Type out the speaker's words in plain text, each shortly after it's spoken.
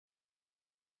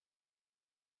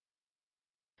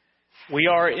We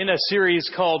are in a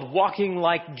series called Walking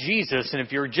Like Jesus, and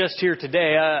if you're just here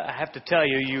today, I have to tell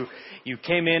you, you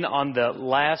came in on the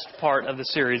last part of the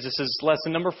series. This is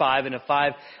lesson number 5 in a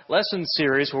 5-lesson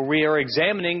series where we are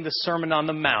examining the Sermon on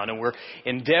the Mount, and we're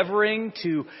endeavoring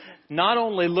to not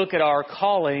only look at our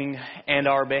calling and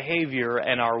our behavior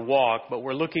and our walk, but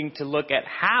we're looking to look at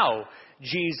how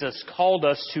Jesus called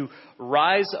us to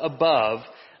rise above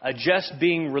just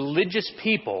being religious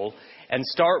people and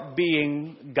start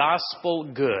being gospel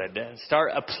good, and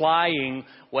start applying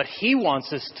what He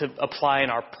wants us to apply in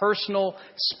our personal,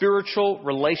 spiritual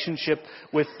relationship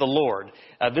with the Lord.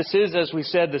 This is, as we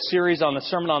said, the series on the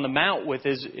Sermon on the Mount, with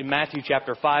is in Matthew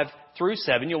chapter 5 through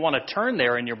 7. You'll want to turn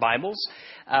there in your Bibles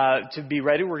to be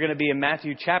ready. We're going to be in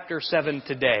Matthew chapter 7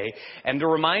 today. And to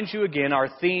remind you again, our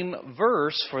theme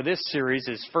verse for this series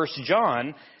is 1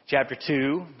 John chapter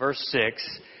 2, verse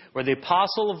 6, where the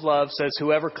apostle of love says,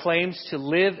 whoever claims to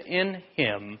live in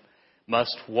Him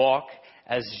must walk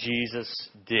as Jesus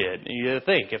did. And you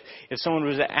think, if someone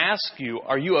was to ask you,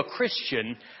 are you a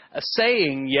Christian?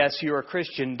 Saying yes, you're a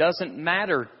Christian doesn't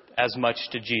matter as much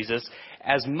to Jesus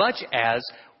as much as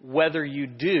whether you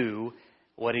do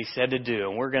what He said to do.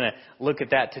 And we're going to look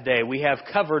at that today. We have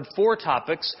covered 4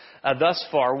 topics thus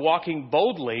far. Walking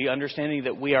boldly, understanding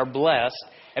that we are blessed.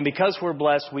 And because we're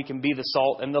blessed, we can be the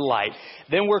salt and the light.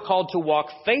 Then we're called to walk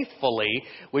faithfully,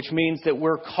 which means that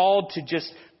we're called to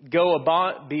just go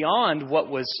beyond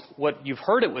what you've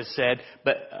heard it was said,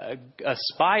 but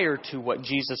aspire to what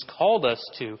Jesus called us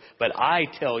to. But I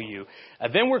tell you.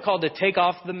 Then we're called to take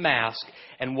off the mask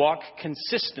and walk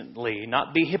consistently,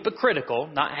 not be hypocritical,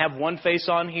 not have one face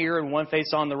on here and one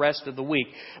face on the rest of the week,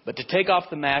 but to take off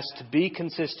the mask, to be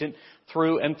consistent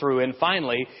through and through. And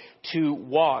finally, to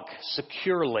walk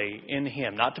securely in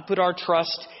Him, not to put our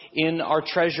trust in our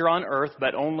treasure on earth,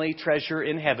 but only treasure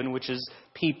in heaven, which is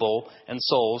people and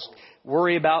souls.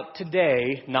 Worry about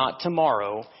today, not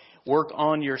tomorrow. Work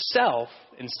on yourself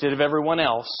instead of everyone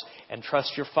else, and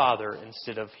trust your Father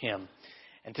instead of Him.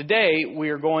 And today we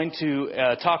are going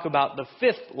to talk about the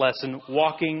 5th lesson,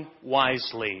 walking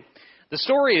wisely. The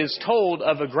story is told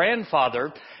of a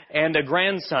grandfather and a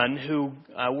grandson who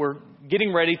were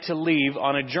getting ready to leave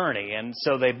on a journey. And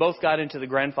so they both got into the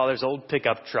grandfather's old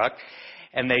pickup truck,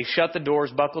 and they shut the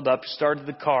doors, buckled up, started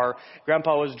the car.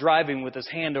 Grandpa was driving with his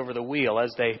hand over the wheel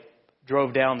as they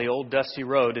drove down the old dusty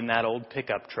road in that old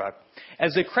pickup truck.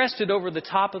 As they crested over the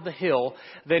top of the hill,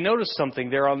 they noticed something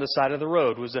there on the side of the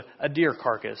road. It was a deer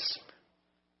carcass.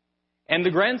 And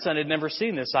the grandson had never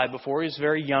seen this sight before. He was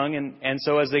very young, and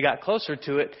so as they got closer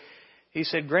to it, he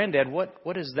said, "Granddad,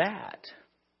 what is that?"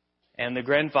 And the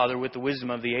grandfather, with the wisdom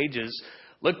of the ages,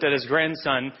 looked at his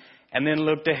grandson and then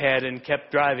looked ahead and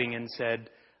kept driving and said,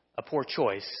 "A poor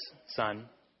choice, son,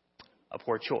 a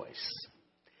poor choice."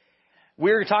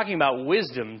 We're talking about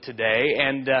wisdom today,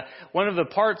 and one of the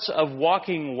parts of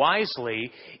walking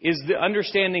wisely is the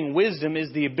understanding wisdom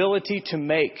is the ability to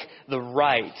make the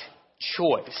right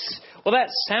choice. Well, that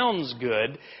sounds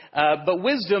good, but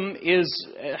wisdom is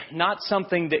not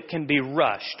something that can be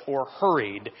rushed or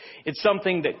hurried. It's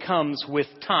something that comes with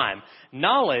time.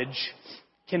 Knowledge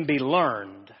can be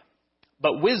learned,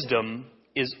 but wisdom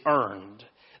is earned.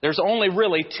 There's only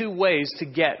really 2 ways to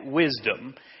get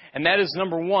wisdom, and that is,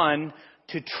 number 1,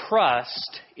 to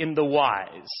trust in the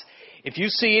wise. If you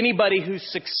see anybody who's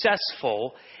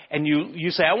successful and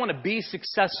you say, I want to be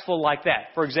successful like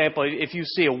that. For example, if you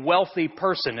see a wealthy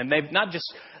person and they've not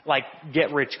just like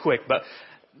get rich quick, but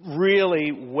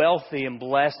really wealthy and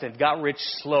blessed and got rich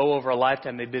slow over a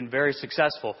lifetime, they've been very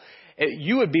successful.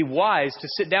 You would be wise to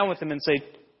sit down with them and say,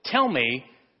 tell me,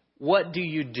 what do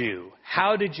you do?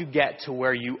 How did you get to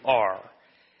where you are?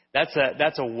 That's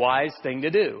a wise thing to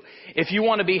do. If you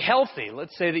want to be healthy,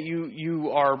 let's say that you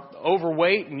are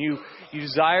overweight and you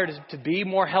desire to be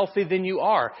more healthy than you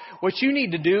are. What you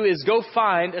need to do is go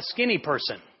find a skinny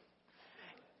person.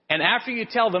 And after you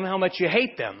tell them how much you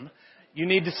hate them, you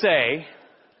need to say,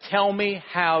 tell me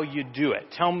how you do it.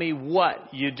 Tell me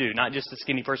what you do. Not just a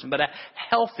skinny person, but a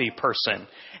healthy person.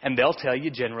 And they'll tell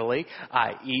you generally,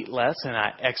 I eat less and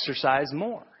I exercise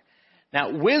more. Now,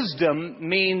 wisdom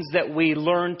means that we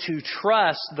learn to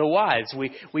trust the wise.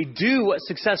 We do what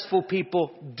successful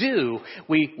people do.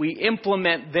 We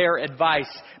implement their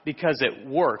advice because it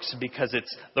works, because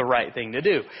it's the right thing to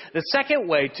do. The second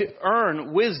way to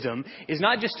earn wisdom is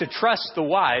not just to trust the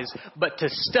wise, but to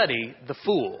study the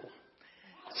fool.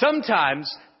 Sometimes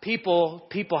people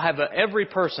have every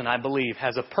person, I believe,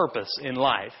 has a purpose in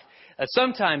life.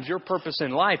 Sometimes your purpose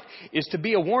in life is to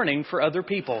be a warning for other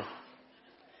people.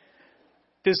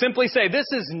 To simply say, this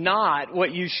is not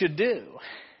what you should do.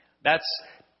 That's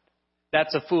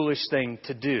a foolish thing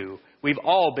to do. We've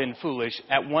all been foolish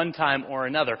at one time or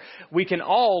another. We can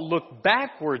all look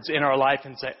backwards in our life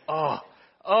and say, oh,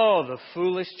 the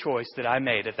foolish choice that I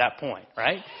made at that point,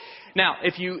 right? Now,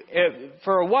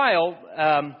 for a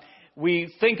while,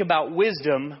 we think about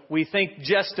wisdom, we think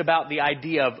just about the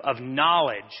idea of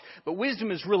knowledge. But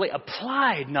wisdom is really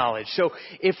applied knowledge. So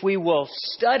if we will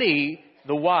study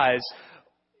the wise,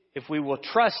 if we will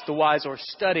trust the wise or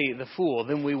study the fool,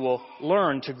 then we will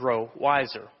learn to grow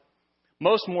wiser.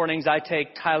 Most mornings I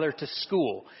take Tyler to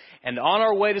school. And on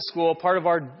our way to school, part of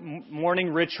our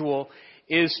morning ritual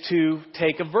is to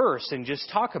take a verse and just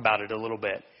talk about it a little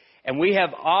bit. And we have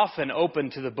often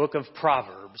opened to the book of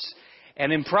Proverbs.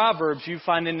 And in Proverbs, you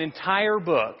find an entire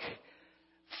book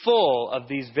full of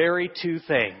these very two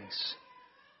things.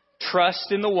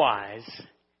 Trust in the wise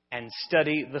and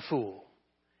study the fool.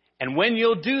 And when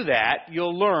you'll do that,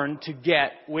 you'll learn to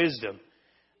get wisdom.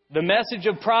 The message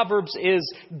of Proverbs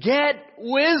is get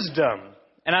wisdom.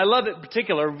 And I love it in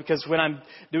particular because when I'm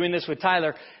doing this with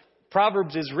Tyler,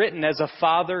 Proverbs is written as a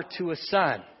father to a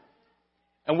son.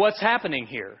 And what's happening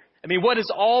here? I mean, what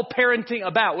is all parenting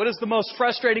about? What is the most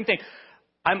frustrating thing?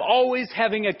 I'm always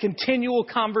having a continual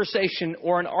conversation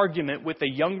or an argument with a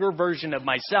younger version of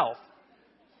myself.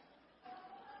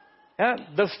 Yeah,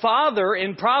 the father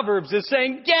in Proverbs is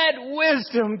saying, get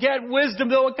wisdom,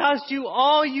 though it costs you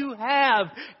all you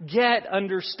have. Get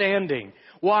understanding.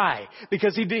 Why?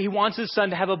 Because he wants his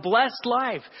son to have a blessed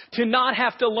life, to not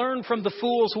have to learn from the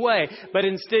fool's way, but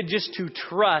instead just to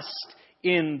trust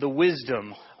in the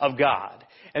wisdom of God.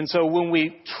 And so when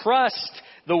we trust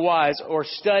the wise or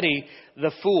study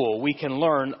the fool, we can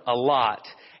learn a lot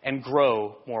and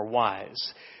grow more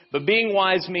wise. But being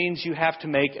wise means you have to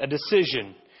make a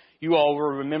decision. You all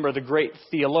will remember the great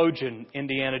theologian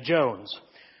Indiana Jones.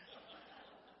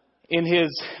 In his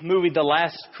movie, The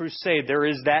Last Crusade, there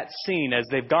is that scene as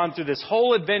they've gone through this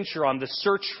whole adventure on the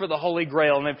search for the Holy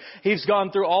Grail. And he's gone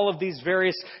through all of these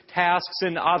various tasks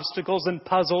and obstacles and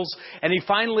puzzles. And he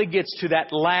finally gets to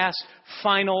that last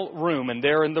final room. And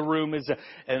there in the room is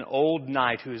an old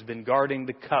knight who has been guarding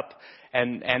the cup.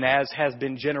 And as has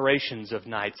been generations of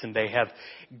knights. And they have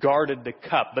guarded the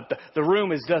cup. But the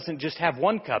room doesn't just have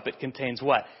one cup. It contains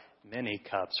what? Many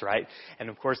cups, right? And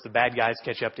of course the bad guys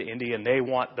catch up to Indy and they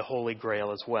want the Holy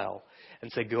Grail as well. And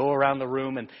so they go around the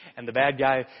room and the bad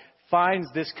guy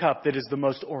finds this cup that is the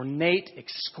most ornate,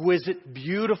 exquisite,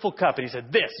 beautiful cup. And he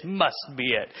said, this must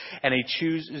be it. And he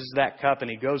chooses that cup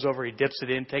and he goes over, he dips it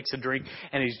in, takes a drink,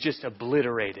 and he's just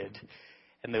obliterated.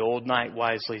 And the old knight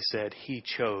wisely said, he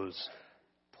chose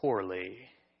poorly.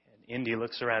 Indy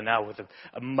looks around now with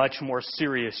a much more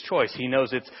serious choice. He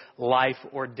knows it's life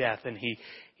or death. And he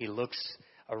looks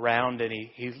around and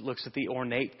he looks at the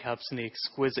ornate cups and the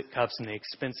exquisite cups and the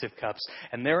expensive cups.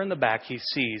 And there in the back he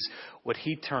sees what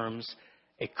he terms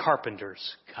a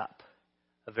carpenter's cup.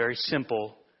 A very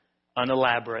simple,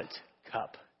 unelaborate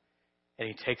cup. And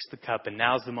he takes the cup and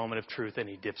now's the moment of truth and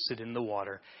he dips it in the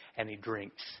water and he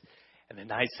drinks. And the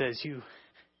knight says,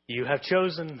 you have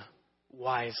chosen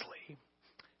wisely.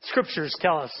 Scriptures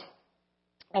tell us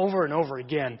over and over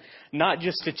again, not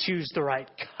just to choose the right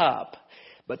cup,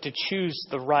 but to choose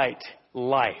the right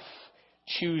life.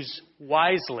 Choose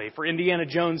wisely. For Indiana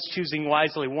Jones, choosing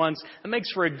wisely once, it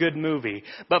makes for a good movie.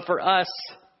 But for us,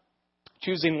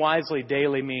 choosing wisely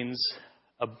daily means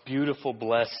a beautiful,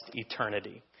 blessed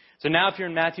eternity. So now if you're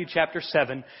in Matthew chapter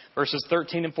 7, verses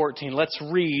 13 and 14, let's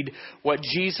read what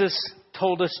Jesus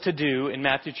told us to do in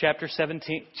Matthew chapter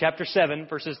 7,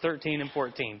 verses 13 and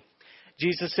 14.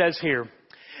 Jesus says here,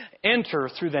 enter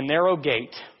through the narrow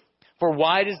gate, for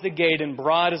wide is the gate and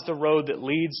broad is the road that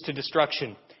leads to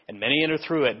destruction, and many enter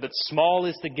through it. But small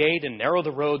is the gate and narrow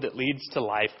the road that leads to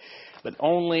life, but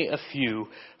only a few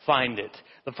find it.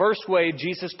 The first way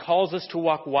Jesus calls us to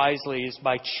walk wisely is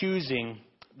by choosing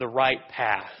the right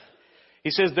path. He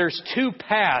says there's two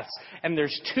paths and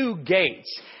there's two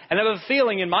gates. And I have a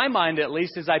feeling in my mind, at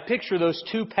least, as I picture those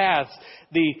two paths,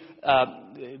 the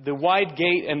wide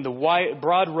gate and the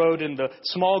broad road and the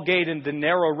small gate and the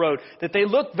narrow road, that they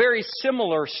look very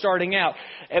similar starting out.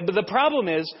 But the problem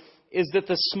is that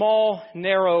the small,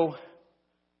 narrow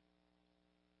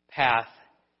path,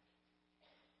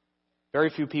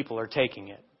 very few people are taking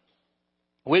it.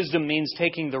 Wisdom means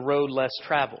taking the road less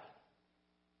traveled.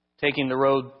 Taking the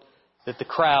road that the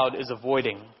crowd is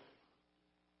avoiding.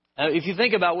 If you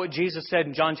think about what Jesus said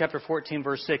in John chapter 14,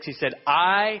 verse 6, he said,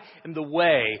 I am the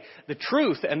way, the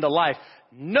truth, and the life.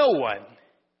 No one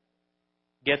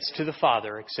gets to the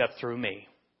Father except through me.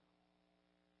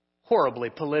 Horribly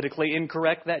politically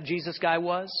incorrect that Jesus guy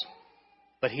was,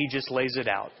 but he just lays it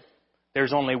out.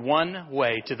 There's only one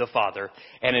way to the Father,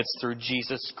 and it's through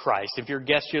Jesus Christ. If you're a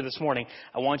guest here this morning,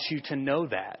 I want you to know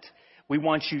that. We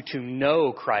want you to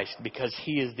know Christ because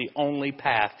He is the only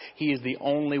path. He is the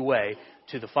only way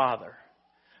to the Father.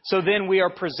 So then we are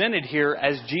presented here,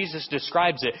 as Jesus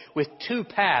describes it, with two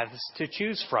paths to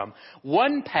choose from.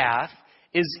 One path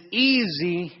is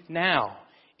easy now.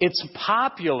 It's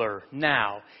popular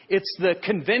now. It's the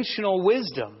conventional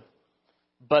wisdom.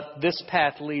 But this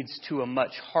path leads to a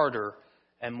much harder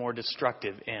and more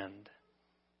destructive end.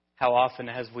 How often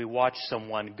have we watched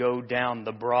someone go down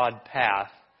the broad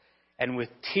path and with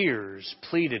tears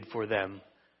pleaded for them,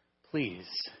 please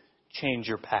change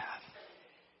your path.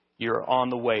 You're on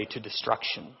the way to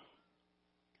destruction.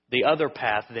 The other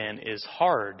path then is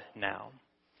hard now.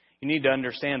 You need to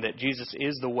understand that Jesus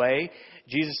is the way.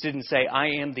 Jesus didn't say, I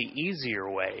am the easier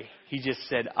way. He just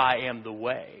said, I am the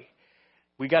way.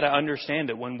 We got to understand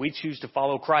that when we choose to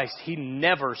follow Christ, He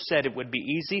never said it would be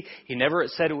easy. He never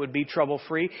said it would be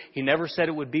trouble-free. He never said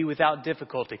it would be without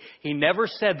difficulty. He never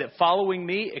said that following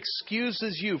me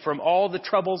excuses you from all the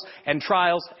troubles and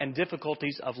trials and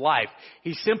difficulties of life.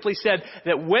 He simply said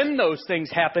that when those things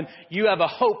happen, you have a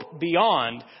hope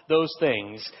beyond those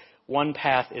things. One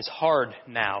path is hard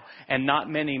now, and not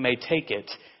many may take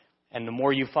it. And the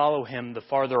more you follow Him, the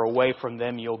farther away from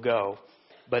them you'll go.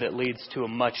 But it leads to a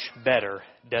much better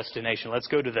destination. Let's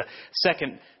go to the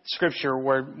second scripture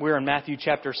where we're in Matthew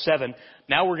chapter 7.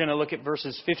 Now we're going to look at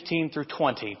verses 15 through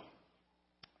 20.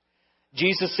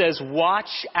 Jesus says,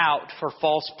 watch out for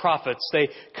false prophets. They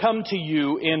come to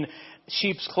you in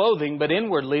sheep's clothing, but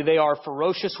inwardly they are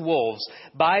ferocious wolves.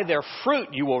 By their fruit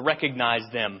you will recognize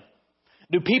them.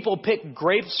 Do people pick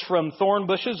grapes from thorn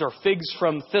bushes or figs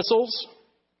from thistles?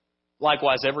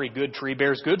 Likewise, every good tree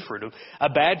bears good fruit. A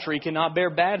bad tree cannot bear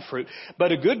bad fruit.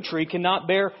 But a good tree cannot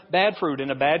bear bad fruit,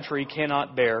 and a bad tree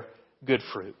cannot bear good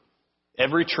fruit.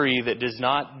 Every tree that does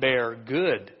not bear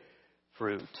good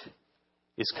fruit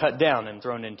is cut down and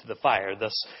thrown into the fire.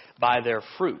 Thus, by their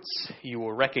fruits, you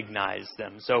will recognize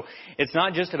them. So it's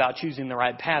not just about choosing the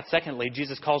right path. Secondly,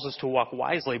 Jesus calls us to walk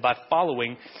wisely by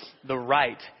following the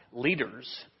right leaders.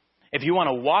 If you want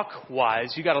to walk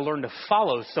wise, you got to learn to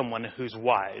follow someone who's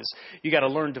wise. You got to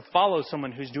learn to follow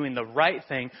someone who's doing the right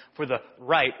thing for the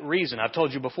right reason. I've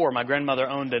told you before, my grandmother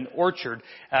owned an orchard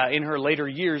in her later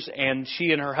years, and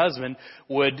she and her husband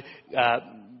would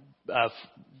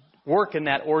work in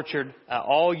that orchard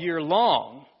all year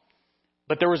long.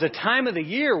 But there was a time of the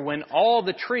year when all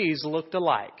the trees looked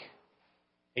alike.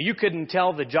 You couldn't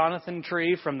tell the Jonathan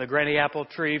tree from the Granny Apple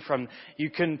tree. You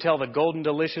couldn't tell the Golden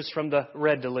Delicious from the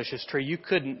Red Delicious tree. You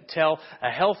couldn't tell a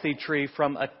healthy tree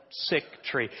from a sick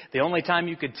tree. The only time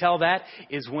you could tell that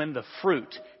is when the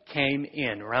fruit came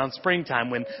in. Around springtime,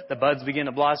 when the buds began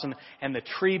to blossom and the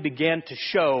tree began to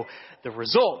show the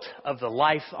result of the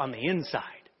life on the inside.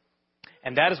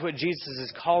 And that is what Jesus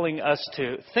is calling us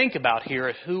to think about here,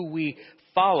 at who we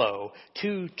follow.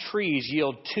 Two trees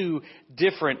yield two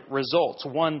different results.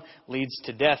 One leads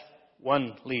to death.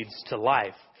 One leads to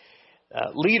life.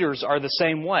 Leaders are the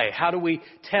same way. How do we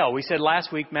tell? We said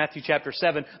last week, Matthew chapter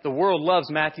 7, the world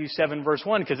loves Matthew 7 verse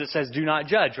 1 because it says, do not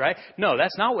judge, right? No,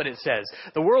 that's not what it says.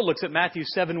 The world looks at Matthew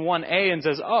 7, 1a and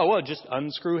says, oh, well, just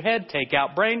unscrew head, take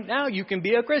out brain. Now you can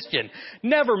be a Christian.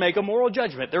 Never make a moral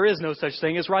judgment. There is no such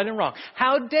thing as right and wrong.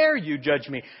 How dare you judge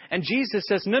me? And Jesus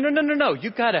says, no.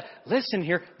 You got to listen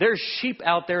here. There's sheep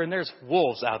out there and there's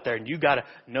wolves out there, and you got to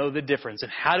know the difference.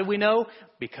 And how do we know?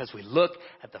 Because we look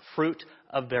at the fruit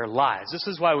of their lives. This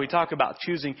is why we talk about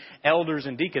choosing elders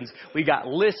and deacons. We got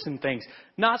lists and things.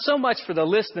 Not so much for the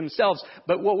lists themselves,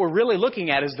 but what we're really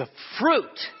looking at is the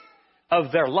fruit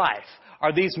of their life.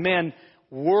 Are these men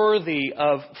worthy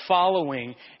of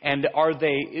following, and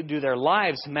do their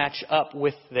lives match up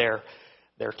with their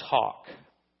talk?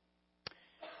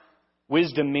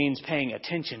 Wisdom means paying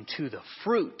attention to the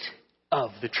fruit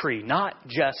of the tree, not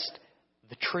just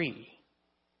the tree.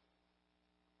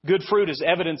 Good fruit is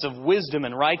evidence of wisdom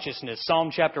and righteousness.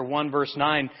 Psalm chapter 1 verse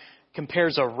 9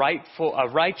 compares a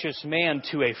righteous man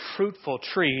to a fruitful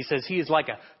tree. He says he is like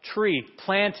a tree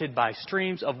planted by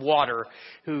streams of water,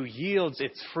 who yields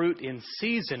its fruit in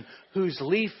season, whose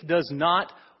leaf does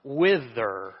not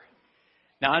wither.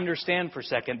 Now understand for a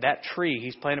second, that tree,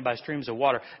 he's planted by streams of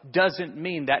water, doesn't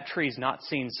mean that tree's not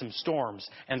seen some storms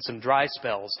and some dry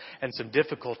spells and some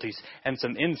difficulties and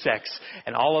some insects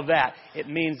and all of that. It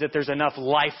means that there's enough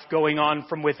life going on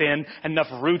from within, enough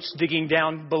roots digging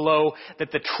down below,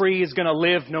 that the tree is going to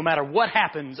live no matter what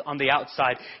happens on the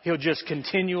outside. He'll just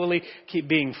continually keep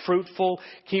being fruitful,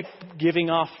 keep giving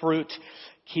off fruit,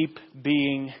 keep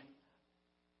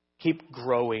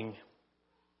growing.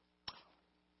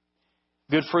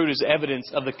 Good fruit is evidence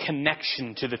of the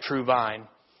connection to the true vine.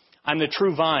 I'm the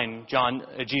true vine,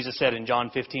 Jesus said in John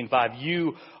 15:5.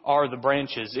 You are the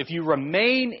branches. If you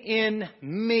remain in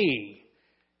me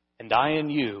and I in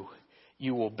you,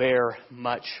 you will bear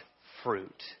much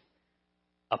fruit.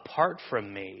 Apart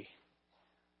from me,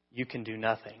 you can do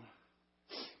nothing.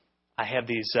 I have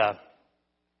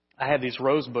these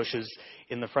rose bushes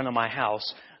in the front of my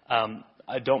house.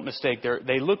 Don't mistake,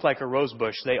 they look like a rose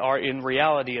bush. They are in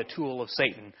reality a tool of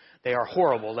Satan. They are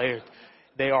horrible.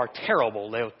 They are terrible.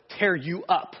 They'll tear you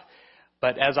up.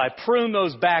 But as I prune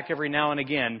those back every now and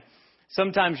again,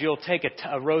 sometimes you'll take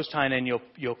a rose tine and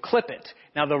you'll clip it.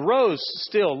 Now the rose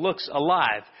still looks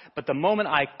alive, but the moment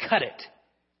I cut it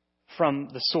from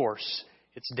the source,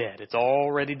 it's dead. It's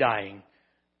already dying.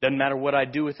 Doesn't matter what I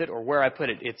do with it or where I put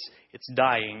it. It's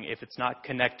dying if it's not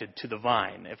connected to the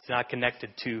vine, if it's not connected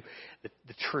to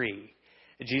the tree.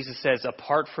 Jesus says,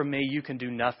 apart from me, you can do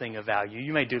nothing of value.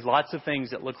 You may do lots of things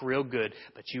that look real good,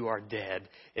 but you are dead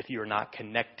if you are not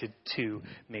connected to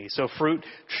me. So fruit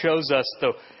shows us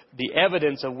the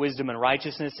evidence of wisdom and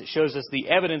righteousness. It shows us the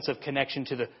evidence of connection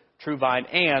to the true vine,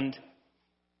 and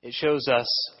it shows us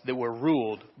that we're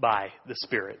ruled by the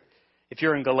Spirit. If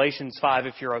you're in Galatians 5,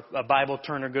 if you're a Bible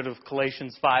turner, go to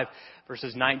Galatians 5,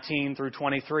 verses 19 through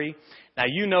 23. Now,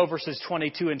 you know verses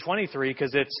 22 and 23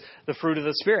 because it's the fruit of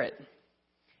the Spirit.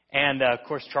 And, of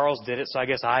course, Charles did it, so I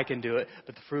guess I can do it.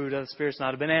 But the fruit of the Spirit's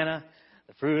not a banana.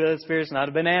 The fruit of the Spirit's not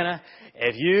a banana.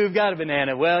 If you've got a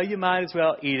banana, well, you might as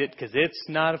well eat it because it's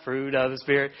not a fruit of the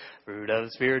Spirit. Fruit of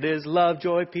the Spirit is love,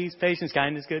 joy, peace, patience,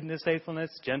 kindness, goodness,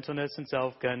 faithfulness, gentleness, and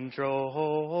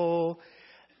self-control.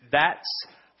 That's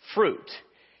fruit.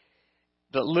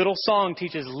 The little song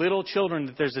teaches little children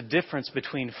that there's a difference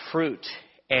between fruit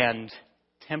and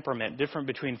temperament, different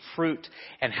between fruit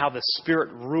and how the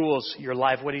Spirit rules your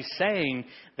life. What he's saying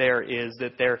there is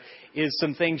that there is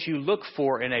some things you look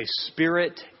for in a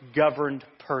Spirit-governed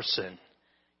person.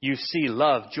 You see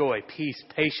love, joy, peace,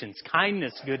 patience,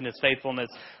 kindness, goodness, faithfulness,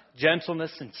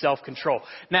 gentleness, and self-control.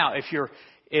 Now, if you're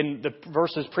in the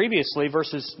verses previously,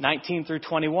 verses 19 through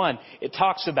 21, it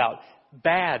talks about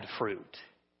bad fruit.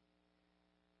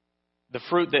 The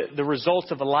fruit, the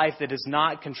results of a life that is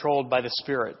not controlled by the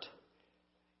Spirit.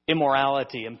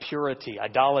 Immorality, impurity,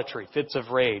 idolatry, fits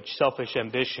of rage, selfish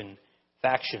ambition,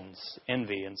 factions,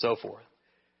 envy, and so forth.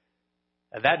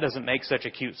 Now, that doesn't make such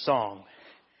a cute song.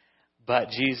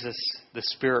 But Jesus, the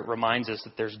Spirit, reminds us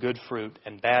that there's good fruit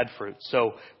and bad fruit.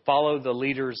 So follow the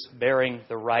leaders bearing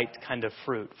the right kind of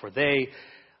fruit, for they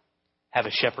have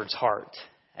a shepherd's heart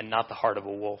and not the heart of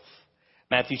a wolf.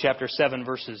 Matthew chapter 7,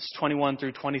 verses 21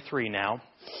 through 23 now.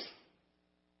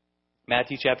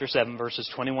 Matthew chapter 7, verses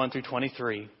 21 through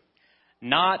 23.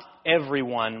 Not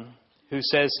everyone who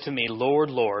says to me, Lord,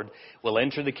 Lord, will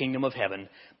enter the kingdom of heaven,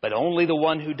 but only the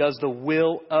one who does the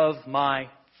will of my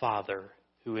Father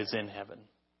who is in heaven.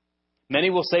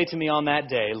 Many will say to me on that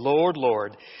day, Lord,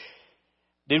 Lord,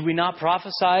 did we not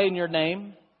prophesy in your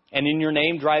name? And in your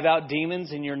name drive out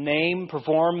demons, in your name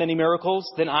perform many miracles?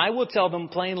 Then I will tell them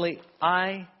plainly,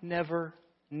 I never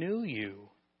knew you.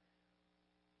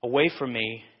 Away from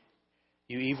me,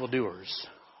 you evildoers.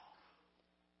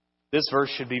 This verse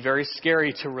should be very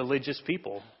scary to religious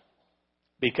people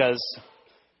because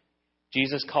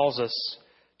Jesus calls us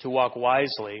to walk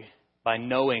wisely by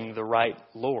knowing the right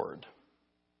Lord.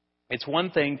 It's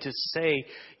one thing to say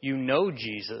you know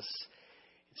Jesus.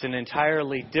 It's an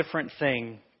entirely different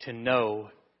thing to know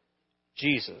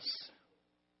Jesus.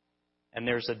 And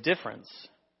there's a difference.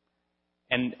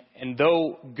 And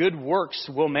though good works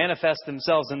will manifest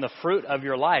themselves in the fruit of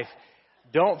your life,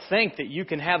 don't think that you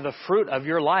can have the fruit of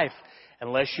your life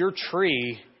unless your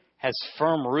tree has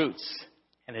firm roots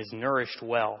and is nourished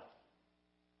well.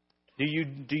 Do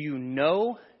you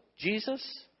know Jesus?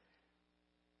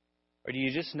 Or do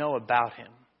you just know about him?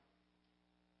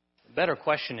 The better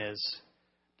question is,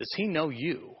 does he know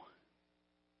you?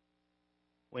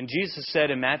 When Jesus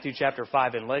said in Matthew chapter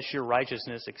 5, unless your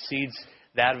righteousness exceeds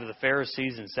that of the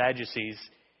Pharisees and Sadducees,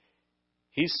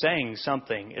 he's saying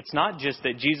something. It's not just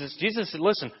that Jesus,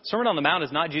 listen, Sermon on the Mount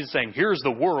is not Jesus saying, here's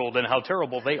the world and how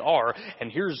terrible they are, and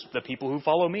here's the people who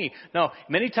follow me. No,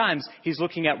 many times he's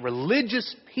looking at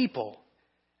religious people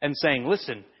and saying,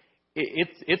 listen,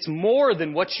 it's more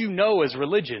than what you know as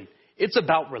religion. It's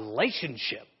about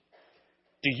relationship.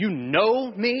 Do you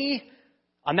know me?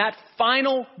 On that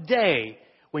final day,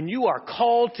 when you are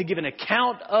called to give an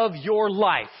account of your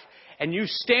life, and you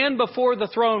stand before the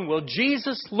throne, will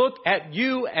Jesus look at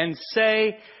you and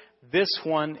say, this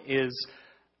one is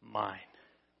mine?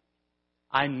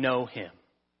 I know him.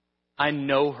 I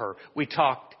know her. We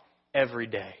talked every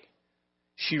day.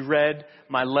 She read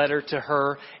my letter to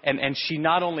her, and she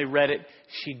not only read it,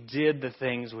 she did the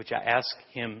things which I asked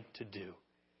him to do.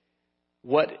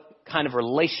 What kind of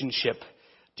relationship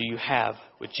do you have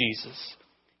with Jesus?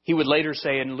 He would later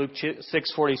say in Luke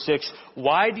 6:46,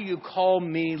 "Why do you call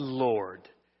me Lord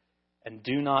and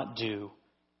do not do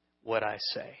what I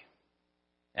say?"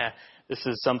 This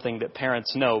is something that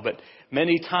parents know, but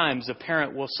many times a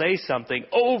parent will say something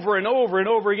over and over and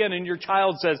over again, and your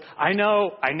child says, I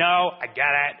know, I get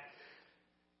it.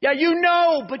 Yeah, you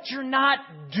know, but you're not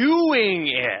doing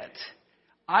it.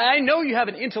 I know you have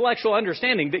an intellectual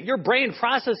understanding that your brain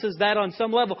processes that on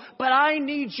some level, but I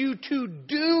need you to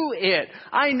do it.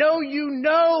 I know you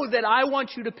know that I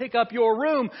want you to pick up your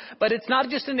room, but it's not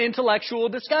just an intellectual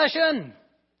discussion.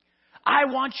 I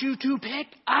want you to pick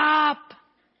up.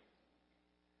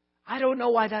 I don't know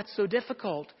why that's so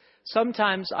difficult.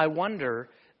 Sometimes I wonder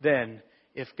then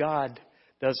if God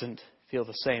doesn't feel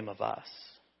the same of us.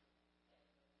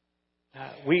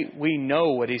 We know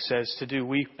what He says to do.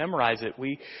 We memorize it.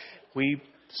 We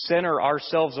center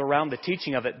ourselves around the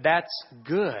teaching of it. That's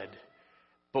good.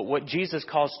 But what Jesus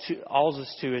calls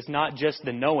us to is not just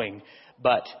the knowing,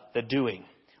 but the doing.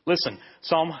 Listen,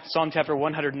 Psalm chapter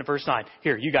 100 and verse 9.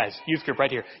 Here, you guys, youth group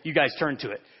right here. You guys turn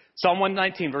to it. Psalm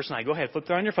 119 verse 9. Go ahead, flip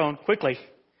there on your phone quickly.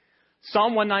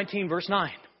 Psalm 119 verse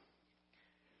 9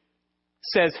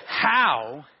 says,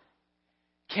 "How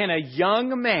can a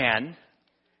young man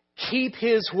keep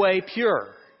his way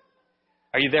pure?"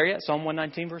 Are you there yet? Psalm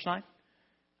 119 verse 9?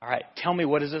 All right, tell me,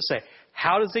 what does it say?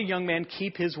 How does a young man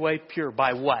keep his way pure?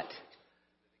 By what?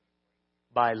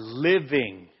 By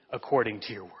living according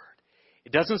to your word.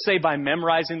 It doesn't say by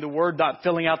memorizing the word, not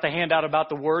filling out the handout about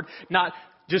the word, not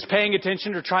just paying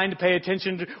attention or trying to pay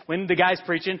attention to when the guy's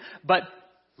preaching, but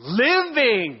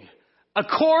living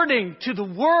according to the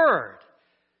word.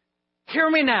 Hear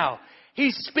me now.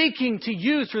 He's speaking to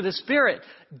you through the Spirit.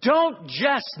 Don't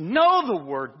just know the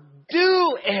word.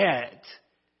 Do it.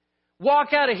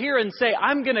 Walk out of here and say,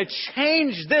 I'm going to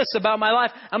change this about my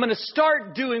life. I'm going to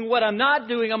start doing what I'm not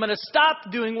doing. I'm going to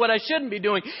stop doing what I shouldn't be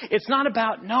doing. It's not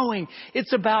about knowing.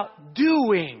 It's about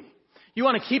doing. You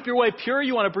want to keep your way pure?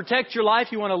 You want to protect your life?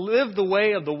 You want to live the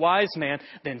way of the wise man?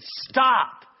 Then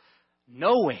stop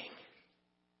knowing.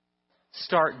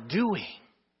 Start doing.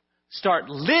 Start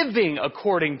living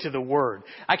according to the Word.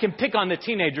 I can pick on the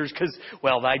teenagers because,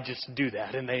 well, I just do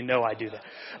that and they know I do that.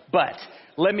 But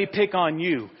let me pick on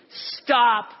you.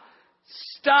 Stop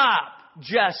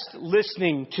just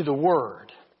listening to the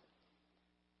Word.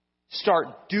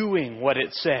 Start doing what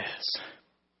it says.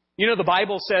 You know, the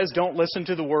Bible says don't listen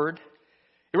to the Word.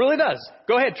 It really does.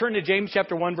 Go ahead, turn to James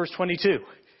chapter 1, verse 22.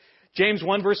 James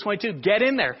 1 verse 22. Get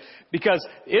in there. Because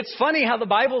it's funny how the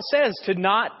Bible says to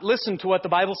not listen to what the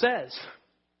Bible says.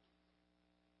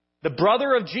 The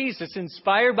brother of Jesus,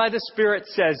 inspired by the Spirit,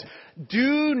 says,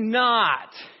 do not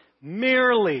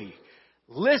merely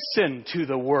listen to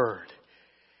the word,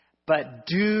 but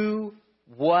do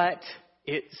what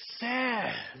it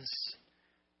says.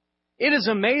 It is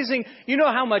amazing. You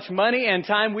know how much money and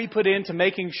time we put into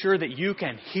making sure that you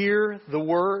can hear the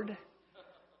word?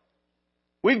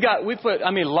 We put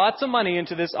lots of money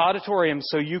into this auditorium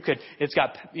so it's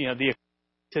got, the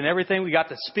and everything. We got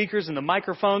the speakers and the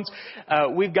microphones.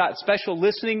 We've got special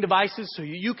listening devices so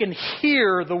you can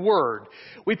hear the word.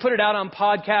 We put it out on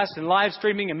podcast and live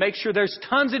streaming and make sure there's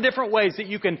tons of different ways that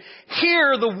you can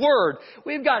hear the word.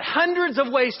 We've got hundreds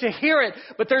of ways to hear it,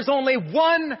 but there's only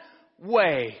one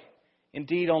way,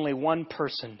 indeed only one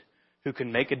person who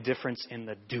can make a difference in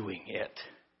the doing it.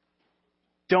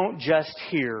 Don't just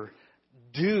hear.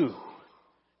 Do.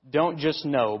 Don't just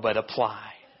know, but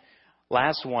apply.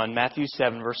 Last one, Matthew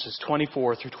 7, verses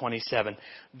 24 through 27.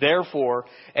 Therefore,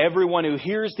 everyone who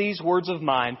hears these words of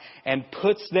mine and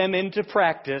puts them into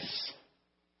practice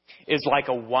is like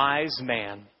a wise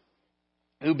man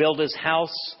who built his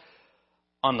house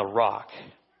on the rock.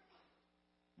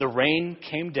 The rain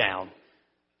came down,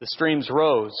 the streams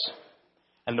rose,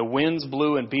 and the winds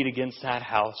blew and beat against that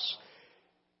house,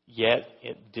 yet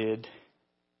it did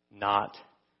not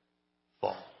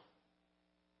fall,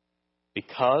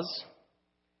 because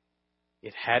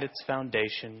it had its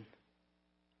foundation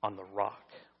on the rock.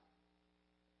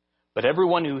 But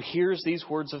everyone who hears these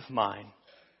words of mine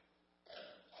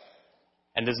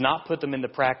and does not put them into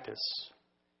practice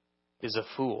is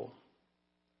a fool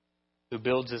who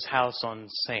builds his house on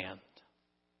sand.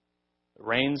 The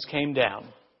rains came down,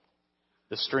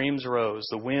 the streams rose,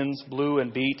 the winds blew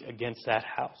and beat against that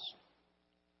house.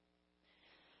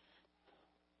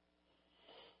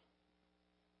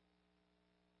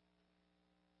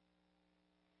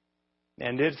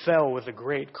 And it fell with a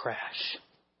great crash.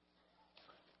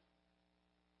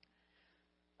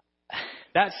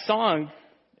 that song,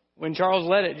 when Charles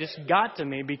led it, just got to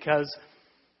me because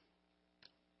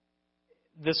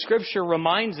the Scripture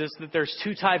reminds us that there's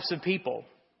two types of people.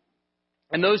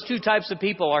 And those two types of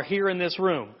people are here in this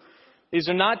room. These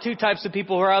are not two types of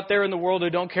people who are out there in the world who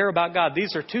don't care about God.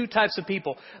 These are two types of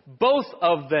people. Both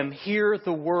of them hear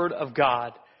the Word of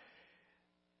God.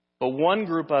 But one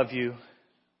group of you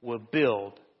will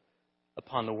build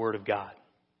upon the Word of God.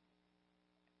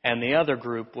 And the other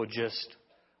group will just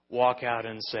walk out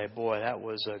and say, boy, that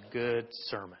was a good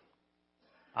sermon.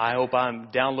 I hope I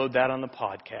download that on the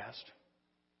podcast.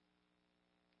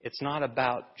 It's not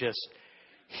about just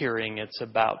hearing, it's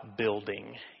about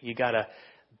building. You got to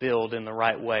build in the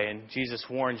right way. And Jesus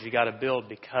warns you got to build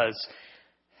because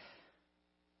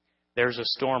there's a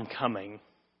storm coming.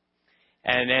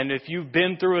 And if you've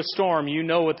been through a storm, you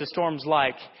know what the storm's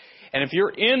like. And if you're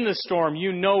in the storm,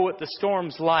 you know what the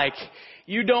storm's like.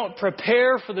 You don't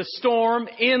prepare for the storm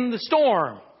in the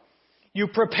storm. You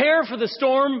prepare for the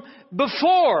storm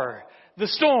before the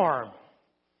storm.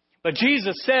 But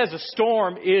Jesus says a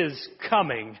storm is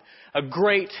coming. A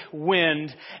great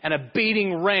wind and a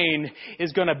beating rain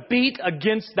is going to beat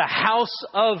against the house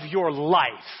of your life.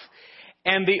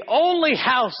 And the only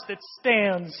house that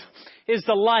stands is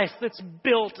the life that's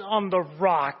built on the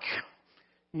rock,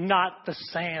 not the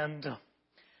sand.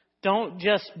 Don't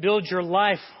just build your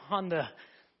life on the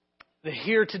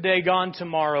here today, gone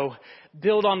tomorrow.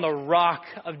 Build on the rock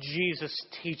of Jesus'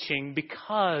 teaching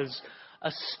because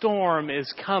a storm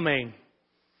is coming.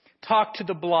 Talk to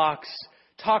the Blocks.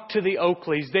 Talk to the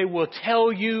Oakleys. They will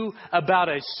tell you about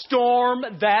a storm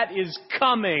that is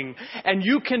coming. And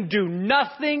you can do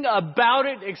nothing about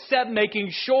it except making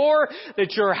sure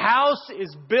that your house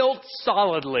is built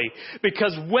solidly.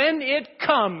 Because when it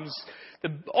comes,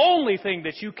 the only thing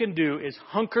that you can do is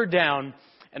hunker down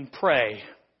and pray.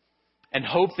 And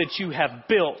hope that you have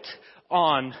built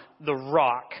on the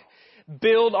rock.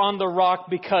 Build on the rock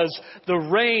because the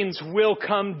rains will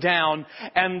come down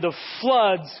and the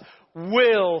floods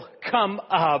will come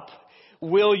up.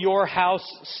 Will your house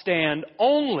stand?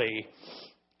 Only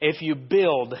if you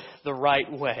build the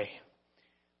right way.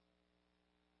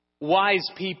 Wise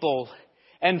people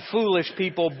and foolish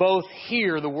people both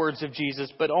hear the words of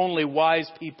Jesus, but only wise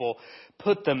people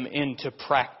put them into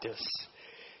practice.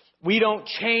 We don't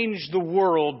change the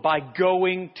world by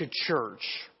going to church.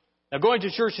 Now, going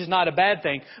to church is not a bad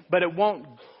thing, but it won't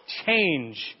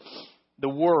change the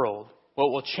world.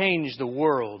 What will change the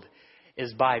world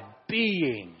is by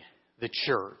being the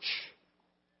church,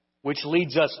 which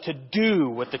leads us to do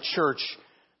what the church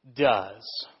does.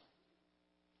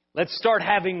 Let's start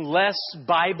having less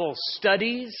Bible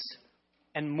studies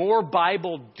and more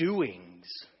Bible doings.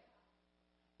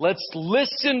 Let's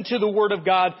listen to the Word of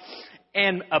God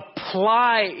and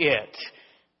apply it.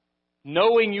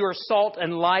 Knowing you're salt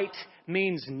and light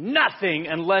means nothing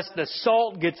unless the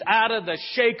salt gets out of the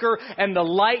shaker and the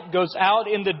light goes out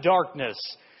in the darkness.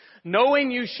 Knowing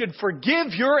you should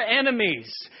forgive your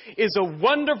enemies is a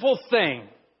wonderful thing,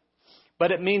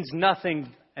 but it means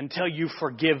nothing until you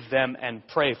forgive them and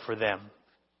pray for them.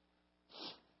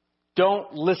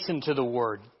 Don't listen to the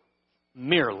Word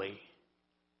merely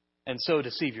and so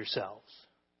deceive yourselves.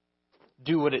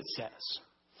 Do what it says.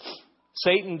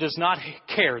 Satan does not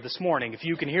care this morning if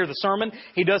you can hear the sermon.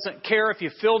 He doesn't care if you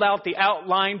filled out the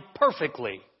outline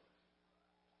perfectly.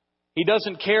 He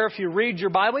doesn't care if you read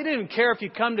your Bible. He doesn't care if you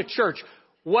come to church.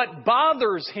 What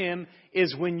bothers him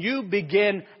is when you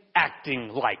begin acting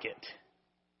like it.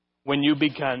 When you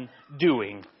begin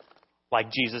doing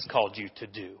like Jesus called you to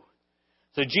do.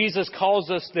 So Jesus calls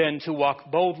us then to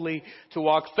walk boldly, to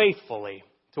walk faithfully,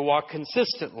 to walk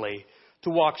consistently, to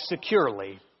walk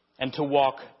securely, and to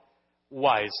walk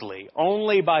wisely.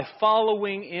 Only by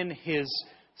following in His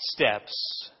steps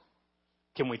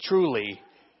can we truly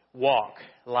walk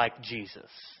like Jesus.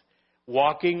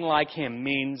 Walking like Him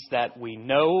means that we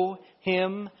know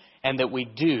Him and that we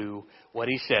do what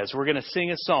He says. We're going to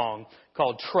sing a song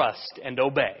called Trust and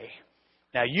Obey.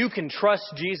 Now, you can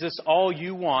trust Jesus all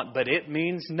you want, but it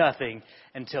means nothing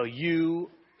until you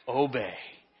obey.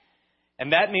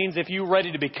 And that means if you're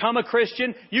ready to become a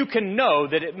Christian, you can know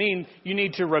that it means you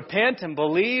need to repent and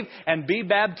believe and be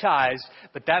baptized.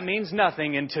 But that means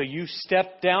nothing until you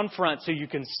step down front so you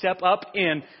can step up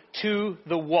into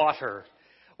the water.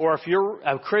 Or if you're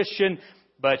a Christian,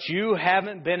 but you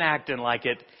haven't been acting like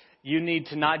it, you need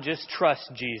to not just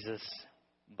trust Jesus,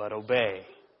 but obey.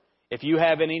 If you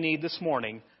have any need this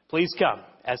morning, please come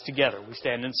as together we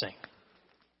stand and sing.